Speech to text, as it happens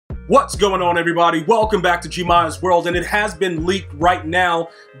What's going on, everybody? Welcome back to GmiasWorld, and it has been leaked right now.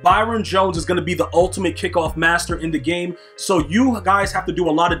 Byron Jones is going to be the ultimate kickoff master in the game, so you guys have to do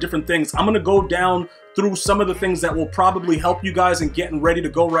a lot of different things. I'm going to go down through some of the things that will probably help you guys in getting ready to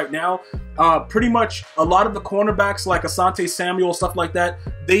go right now. Pretty much a lot of the cornerbacks like Asante Samuel, stuff like that,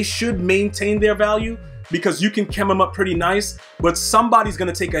 they should maintain their value because you can chem them up pretty nice, but somebody's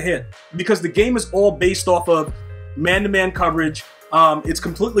going to take a hit because the game is all based off of man-to-man coverage. It's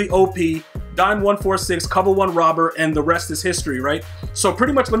completely OP, dime 146, cover one robber, and the rest is history, right? So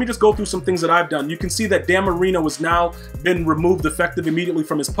pretty much, let me just go through some things that I've done. You can see that Dan Marino has now been removed effective immediately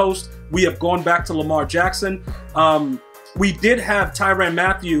from his post. We have gone back to Lamar Jackson. We did have Tyrann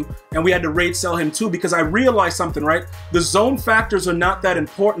Mathieu, and we had to raid sell him too because I realized something, right? The zone factors are not that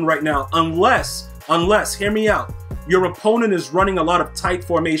important right now unless, hear me out, your opponent is running a lot of tight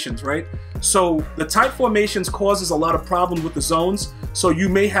formations, right? So the tight formations causes a lot of problems with the zones, so you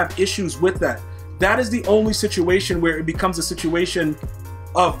may have issues with that. That is the only situation where it becomes a situation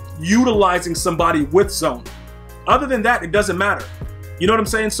of utilizing somebody with zone. Other than that, it doesn't matter. You know what I'm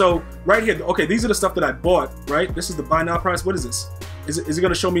saying? So right here, okay, these are the stuff that I bought, right? This is the buy now price. What is this? Is it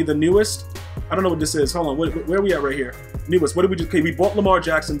going to show me the newest? I don't know what this is. Hold on, where are we at right here? Newest. What did we do? Okay, we bought Lamar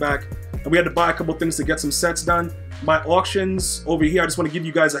Jackson back, and we had to buy a couple things to get some sets done. My auctions over here, I just want to give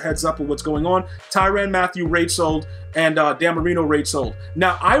you guys a heads up of what's going on. Tyrann Mathieu raid sold, and Dan Marino raid sold.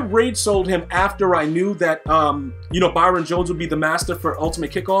 Now, I raid sold him after I knew that, you know, Byron Jones would be the master for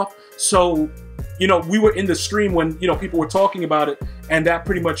Ultimate Kickoff. So, you know, we were in the stream when, you know, people were talking about it, and that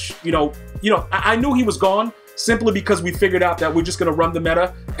pretty much, I knew he was gone simply because we figured out that we're just going to run the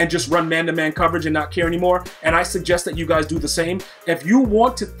meta and just run man-to-man coverage and not care anymore. And I suggest that you guys do the same. If you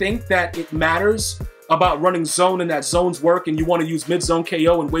want to think that it matters about running zone and that zones work and you want to use mid-zone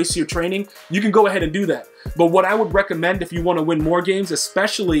KO and waste your training, you can go ahead and do that. But what I would recommend if you want to win more games,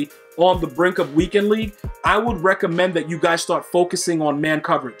 especially on the brink of weekend league, I would recommend that you guys start focusing on man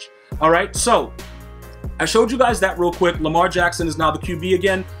coverage. All right, so I showed you guys that real quick. Lamar Jackson is now the QB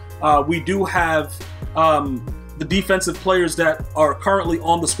again. We do have the defensive players that are currently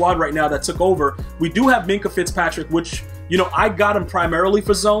on the squad right now that took over. We do have Minkah Fitzpatrick, which, you know, I got him primarily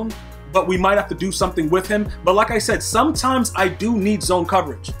for zone, but we might have to do something with him. But like I said, sometimes I do need zone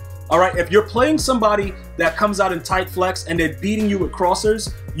coverage. All right, if you're playing somebody that comes out in tight flex and they're beating you with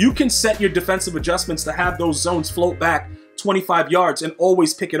crossers, you can set your defensive adjustments to have those zones float back 25 yards and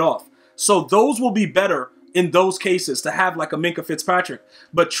always pick it off. So those will be better in those cases to have like a Minkah Fitzpatrick.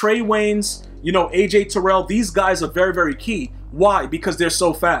 But Trey Waynes, you know, AJ Terrell, these guys are very, very key. Why? Because they're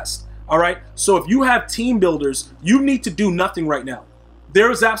so fast. All right, so if you have team builders, you need to do nothing right now. There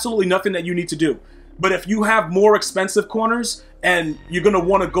is absolutely nothing that you need to do. But if you have more expensive corners and you're going to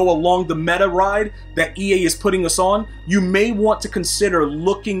want to go along the meta ride that EA is putting us on, you may want to consider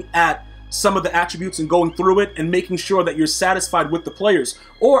looking at some of the attributes and going through it and making sure that you're satisfied with the players.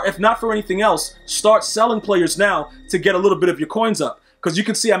 Or if not for anything else, start selling players now to get a little bit of your coins up. Because you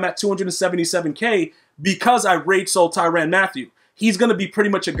can see I'm at 277K because I raid sold Tyrann Mathieu. He's going to be pretty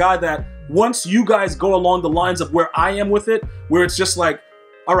much a guy that once you guys go along the lines of where I am with it, where it's just like,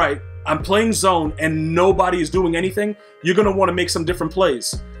 all right, I'm playing zone and nobody is doing anything, you're going to want to make some different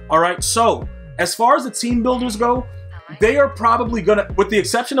plays. All right, so as far as the team builders go, they are probably going to, with the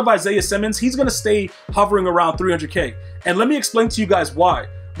exception of Isaiah Simmons, he's going to stay hovering around 300K. And let me explain to you guys why.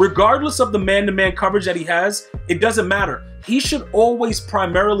 Regardless of the man-to-man coverage that he has, it doesn't matter. He should always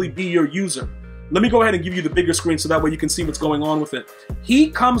primarily be your user. Let me go ahead and give you the bigger screen so that way you can see what's going on with it. He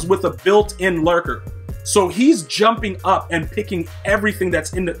comes with a built-in lurker. So he's jumping up and picking everything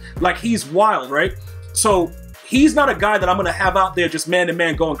that's in the, like he's wild, right? So he's not a guy that I'm going to have out there just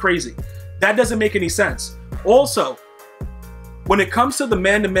man-to-man going crazy. That doesn't make any sense. Also, when it comes to the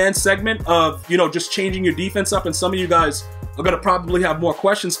man-to-man segment of, you know, just changing your defense up, and some of you guys are going to probably have more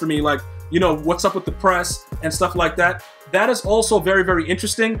questions for me, like, you know, what's up with the press and stuff like that. That is also very, very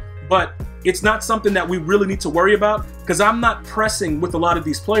interesting, but it's not something that we really need to worry about because I'm not pressing with a lot of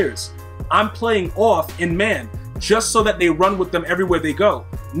these players. I'm playing off in man just so that they run with them everywhere they go.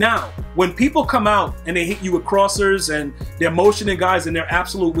 Now, when people come out and they hit you with crossers and they're motioning guys and they're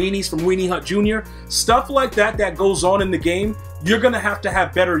absolute weenies from Weenie Hut Jr., stuff like that that goes on in the game, you're going to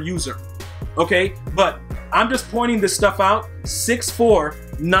have better user. Okay? But I'm just pointing this stuff out.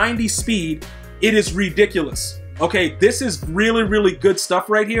 6'4", 90 speed. It is ridiculous. Okay, this is really, really good stuff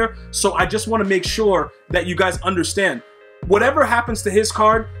right here. So I just want to make sure that you guys understand. Whatever happens to his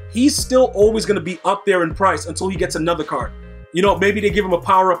card, he's still always going to be up there in price until he gets another card. You know, maybe they give him a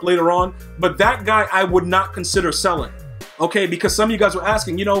power-up later on, but that guy I would not consider selling. Okay, because some of you guys were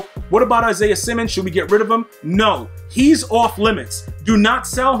asking, you know, what about Isaiah Simmons? Should we get rid of him? No, he's off limits. Do not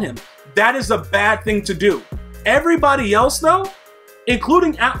sell him. That is a bad thing to do. Everybody else though,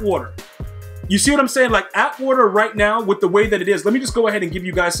 including Atwater. You see what I'm saying? Like Atwater right now, with the way that it is, let me just go ahead and give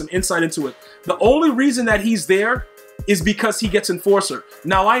you guys some insight into it. The only reason that he's there is because he gets Enforcer.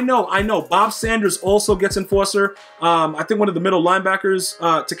 Now I know, Bob Sanders also gets Enforcer. I think one of the middle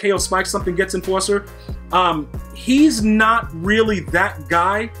linebackers, Takeo Spike something gets Enforcer. He's not really that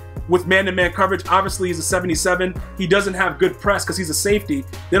guy with man-to-man coverage. Obviously he's a 77. He doesn't have good press because he's a safety.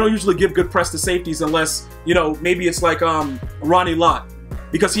 They don't usually give good press to safeties unless, you know, maybe it's like Ronnie Lott,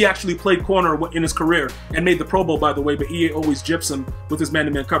 because he actually played corner in his career and made the Pro Bowl, by the way, but EA always gyps him with his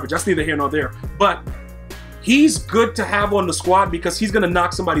man-to-man coverage. That's neither here nor there. But he's good to have on the squad because he's going to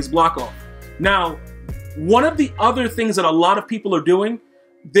knock somebody's block off. Now, one of the other things that a lot of people are doing,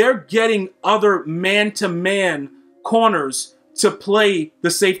 they're getting other man-to-man corners to play the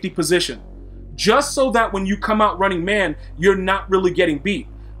safety position, just so that when you come out running man, you're not really getting beat.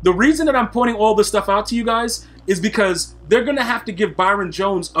 The reason that I'm pointing all this stuff out to you guys is because they're going to have to give Byron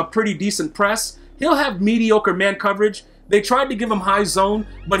Jones a pretty decent press. He'll have mediocre man coverage. They tried to give him high zone,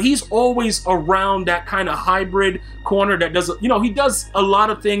 but he's always around that kind of hybrid corner that does, you know, he does a lot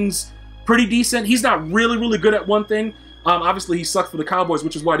of things pretty decent. He's not really good at one thing. Obviously, he sucked for the Cowboys,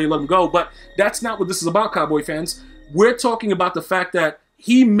 which is why they let him go, but that's not what this is about, Cowboy fans. We're talking about the fact that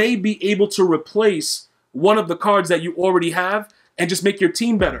he may be able to replace one of the cards that you already have and just make your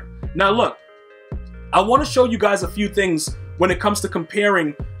team better. Now, look, I want to show you guys a few things when it comes to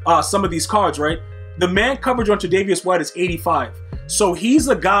comparing some of these cards, right? The man coverage on Tre'Davious White is 85. So he's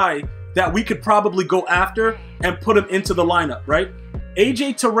a guy that we could probably go after and put him into the lineup, right?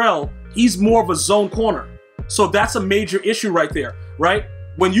 AJ Terrell, he's more of a zone corner. So that's a major issue right there, right?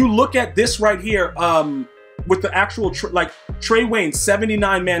 When you look at this right here, with the actual, like Trey Wayne,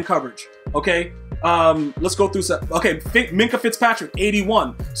 79 man coverage, okay? Let's go through some. Okay, Minkah Fitzpatrick,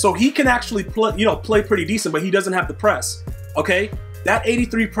 81. So he can actually play, you know, play pretty decent, but he doesn't have the press, okay? That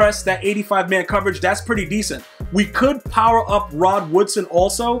 83 press, that 85 man coverage, that's pretty decent. We could power up Rod Woodson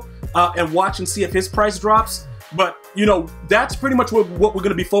also and watch and see if his price drops. But, you know, that's pretty much what we're going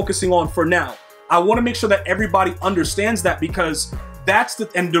to be focusing on for now. I want to make sure that everybody understands that, because that's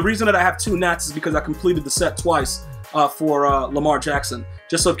and the reason that I have two Nats is because I completed the set twice for Lamar Jackson.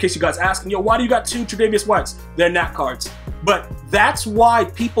 Just so in case you guys asking, yo, why do you got two Tre'Davious Whites? They're Nat cards. But that's why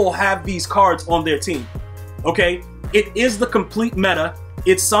people have these cards on their team, okay? It is the complete meta.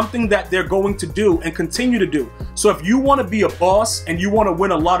 It's something that they're going to do and continue to do. So if you want to be a boss and you want to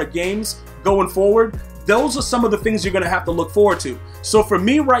win a lot of games going forward, those are some of the things you're going to have to look forward to. So for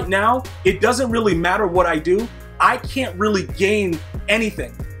me right now, it doesn't really matter what I do. I can't really gain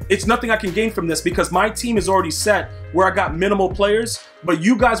anything. It's nothing I can gain from this because my team is already set where I got minimal players. But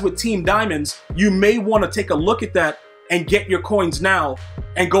you guys with Team Diamonds, you may want to take a look at that and get your coins now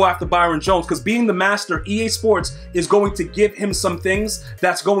and go after Byron Jones, because being the master, EA Sports is going to give him some things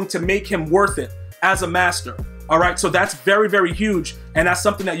that's going to make him worth it as a master. All right, so that's very huge, and that's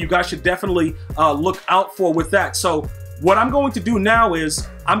something that you guys should definitely look out for with that. So what I'm going to do now is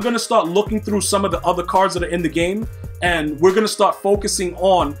I'm going to start looking through some of the other cards that are in the game, and we're going to start focusing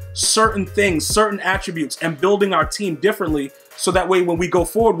on certain things, certain attributes, and building our team differently, so that way when we go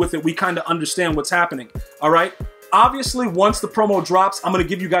forward with it, we kind of understand what's happening. All right. Obviously, once the promo drops, I'm going to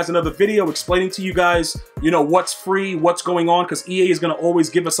give you guys another video explaining to you guys, you know, what's free, what's going on, because EA is going to always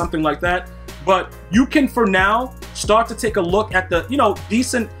give us something like that. But you can, for now, start to take a look at the, you know,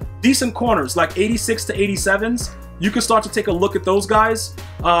 decent corners, like 86 to 87s. You can start to take a look at those guys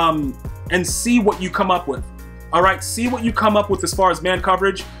and see what you come up with. All right, see what you come up with as far as man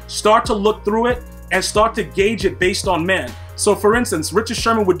coverage. Start to look through it and start to gauge it based on man. So for instance, Richard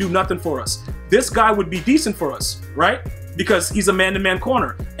Sherman would do nothing for us. This guy would be decent for us, right? Because he's a man-to-man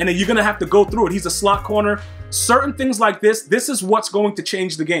corner. And then you're going to have to go through it. He's a slot corner. Certain things like this is what's going to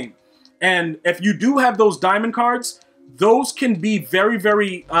change the game. And if you do have those diamond cards, those can be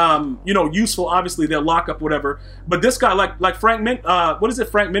very, you know, useful. Obviously, they'll lock up whatever. But this guy, like Frank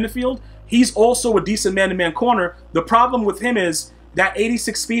Minifield, he's also a decent man-to-man corner. The problem with him is that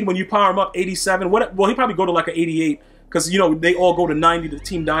 86 speed, when you power him up, 87, well, he'll probably go to like an 88, because, you know, they all go to 90 to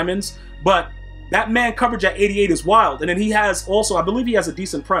Team Diamonds. But that man coverage at 88 is wild. And then he has also, I believe he has a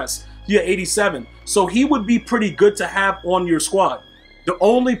decent press. He had 87. So he would be pretty good to have on your squad. The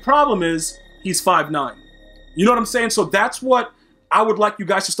only problem is he's 5'9". You know what I'm saying? So that's what I would like you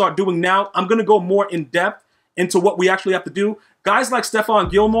guys to start doing now. I'm going to go more in depth into what we actually have to do. Guys like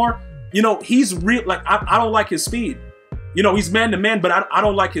Stephon Gilmore, you know, he's real. Like, I don't like his speed. You know, he's man-to-man, but I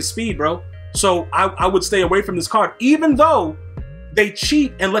don't like his speed, bro. So I would stay away from this card. Even though they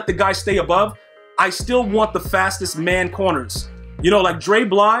cheat and let the guy stay above, I still want the fastest man corners. You know, like Dre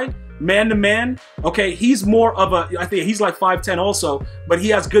Bly, man to man. Okay, he's more of a, I think he's like 5'10" also, but he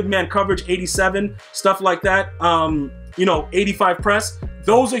has good man coverage, 87, stuff like that. You know, 85 press.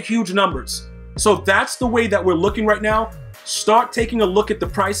 Those are huge numbers. So that's the way that we're looking right now. Start taking a look at the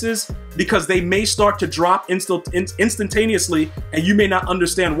prices because they may start to drop instantaneously and you may not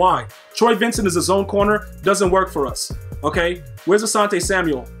understand why. Troy Vincent is a zone corner, doesn't work for us. Okay, where's Asante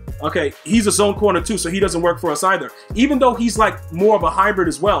Samuel? Okay, he's a zone corner too, so he doesn't work for us either. Even though he's like more of a hybrid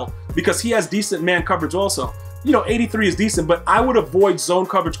as well, because he has decent man coverage also. You know, 83 is decent, but I would avoid zone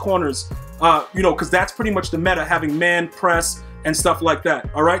coverage corners, you know, because that's pretty much the meta, having man, press, and stuff like that.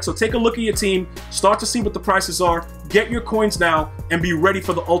 All right, so take a look at your team, start to see what the prices are, get your coins now, and be ready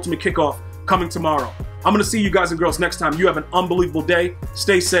for the ultimate kickoff coming tomorrow. I'm gonna see you guys and girls next time. You have an unbelievable day.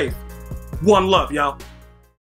 Stay safe. One love, y'all.